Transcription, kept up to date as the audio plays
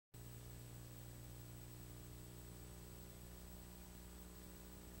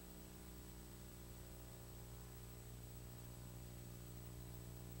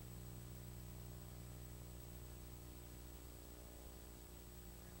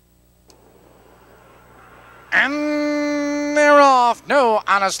And they're off. No,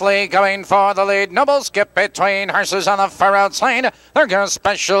 honestly, going for the lead. Noble Skip between horses on the far outside. There goes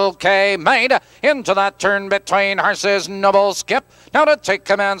Special K Made into that turn between horses. Noble Skip now to take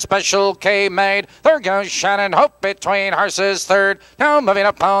command. Special K Made. There goes Shannon Hope between horses third. Now moving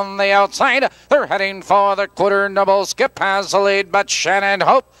up on the outside. They're heading for the quarter. Noble Skip has the lead, but Shannon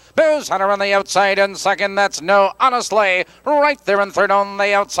Hope Booze Hunter on the outside in second. That's No Honestly. Right there in third on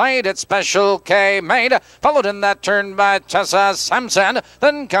the outside, it's Special K Made. Followed in that turn by Tessa Sampson.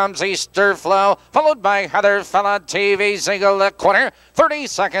 Then comes Easter Flow. Followed by Heather Fella TV Ziegel the quarter. 30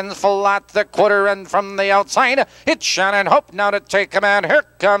 seconds full at the quarter, and from the outside, it's Shannon Hope now to take command. Here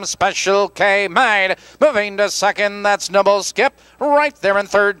comes Special K Made. Moving to second, that's Noble Skip. Right there in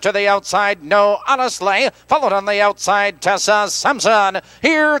third to the outside, No Honestly. Followed on the outside, Tessa Sampson.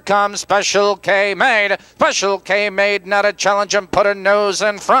 Here comes Special K Made. Special K Made now to challenge and put a nose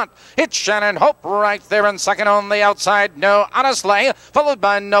in front. It's Shannon Hope right there in second on the outside, No Honestly. Followed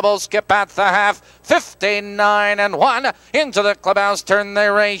by Noble Skip at the half. 59-1 into the clubhouse turn. They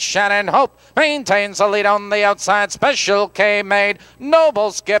race. Shannon Hope maintains the lead on the outside. Special K Made.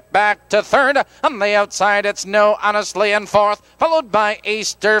 Noble Skip back to third. On the outside, it's No Honestly in fourth, followed by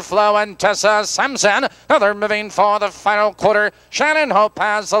Easter Flow and Tessa Sampson. Now they're moving for the final quarter. Shannon Hope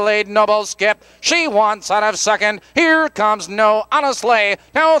has the lead. Noble Skip, she wants out of second. Here comes No Honestly.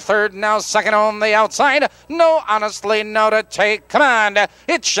 Now third, now second on the outside. No Honestly now to take command.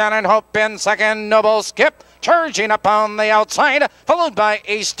 It's Shannon Hope in second. Noble Skip charging up on the outside, followed by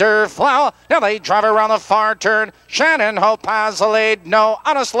Easter Flow. Now they drive around the far turn. Shannon Hope has the lead. No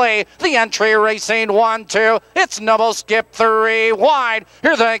Honestly, the entry racing 1-2. It's Noble Skip 3 wide.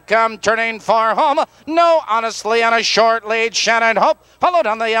 Here they come turning for home. No Honestly on a short lead. Shannon Hope followed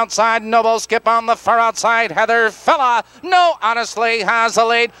on the outside. Noble Skip on the far outside. Heather Fella. No Honestly has the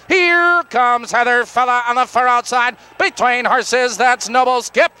lead. Here comes Heather Fella on the far outside. Between horses, that's Noble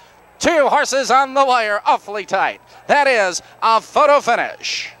Skip. Two horses on the wire, awfully tight. That is a photo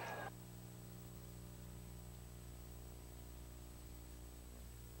finish.